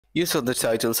You saw the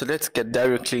title, so let's get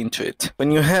directly into it. When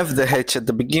you have the H at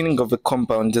the beginning of a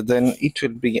compound, then it will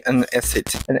be an acid.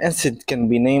 An acid can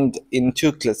be named in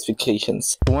two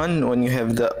classifications. One, when you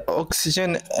have the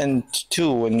oxygen, and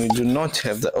two, when you do not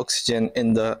have the oxygen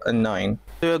in the anion.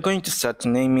 So we are going to start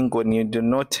naming when you do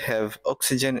not have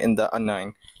oxygen in the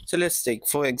anion. So let's take,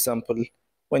 for example,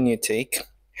 when you take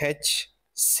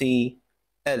HCl.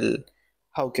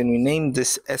 How can we name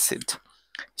this acid?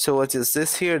 So what is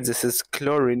this here? This is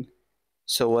chlorine.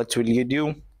 So what will you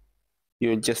do?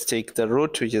 You'll just take the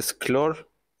root, which is chlor,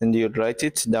 and you'll write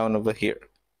it down over here.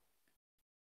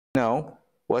 Now,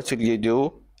 what will you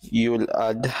do? You'll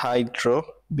add hydro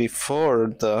before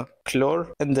the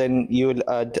chlor, and then you'll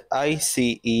add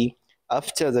ICE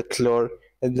after the chlor,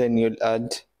 and then you'll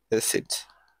add acid.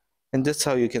 And that's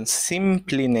how you can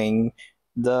simply name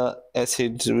the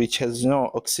acid which has no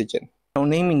oxygen. Now,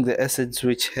 naming the acids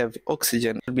which have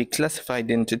oxygen will be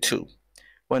classified into two.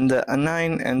 When the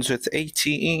anion ends with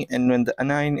ATE and when the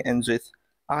anion ends with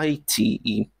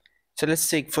ITE. So let's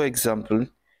take, for example,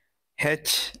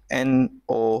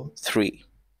 HNO3.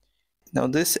 Now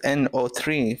this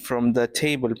NO3 from the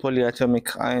table,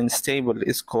 polyatomic ions table,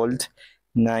 is called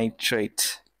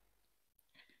nitrate.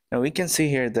 Now we can see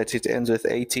here that it ends with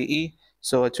ATE.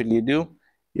 So what will you do?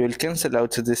 You will cancel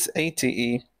out this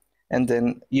ATE, and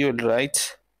then you will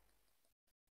write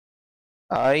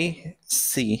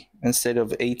IC instead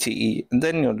of ATE, and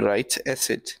then you'll write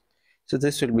acid. So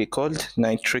this will be called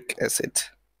nitric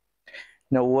acid.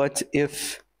 Now what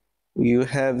if you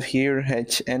have here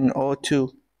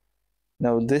HNO2?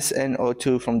 Now this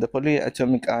NO2 from the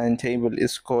polyatomic ion table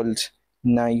is called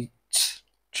nitrite.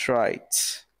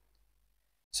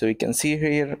 So you can see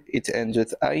here it ends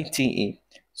with ITE.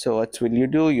 So what will you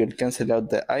do? You'll cancel out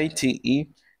the ITE,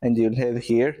 and you'll have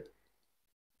here,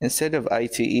 instead of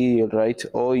ITE, you'll write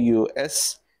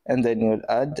OUS, and then you'll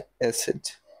add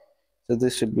acid. So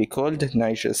this should be called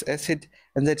nitrous acid,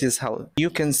 and that is how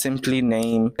you can simply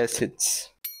name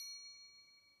acids.